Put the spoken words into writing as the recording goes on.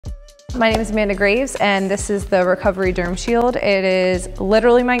My name is Amanda Graves, and this is the Recovery Derm Shield. It is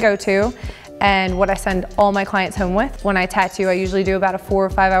literally my go-to and what I send all my clients home with. When I tattoo, I usually do about a 4 or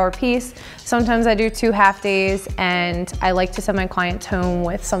 5 hour piece. Sometimes I do 2 half days, and I like to send my clients home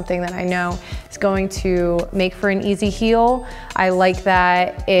with something that I know is going to make for an easy heal. I like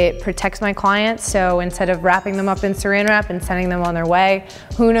that it protects my clients, so instead of wrapping them up in saran wrap and sending them on their way,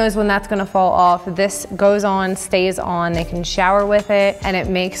 who knows when that's gonna fall off. This goes on, stays on, they can shower with it, and it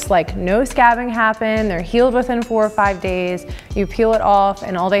makes like no scabbing happen. They're healed within 4 or 5 days. You peel it off,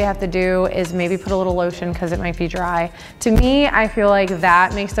 and all they have to do is maybe put a little lotion because it might be dry. To me, I feel like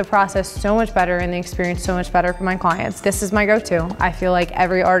that makes the process so much better and the experience so much better for my clients. This is my go-to. I feel like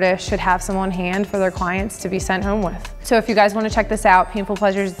every artist should have some on hand for their clients to be sent home with. So if you guys want to check this out, Painful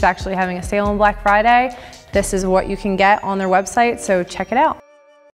Pleasures is actually having a sale on Black Friday. This is what you can get on their website, so check it out.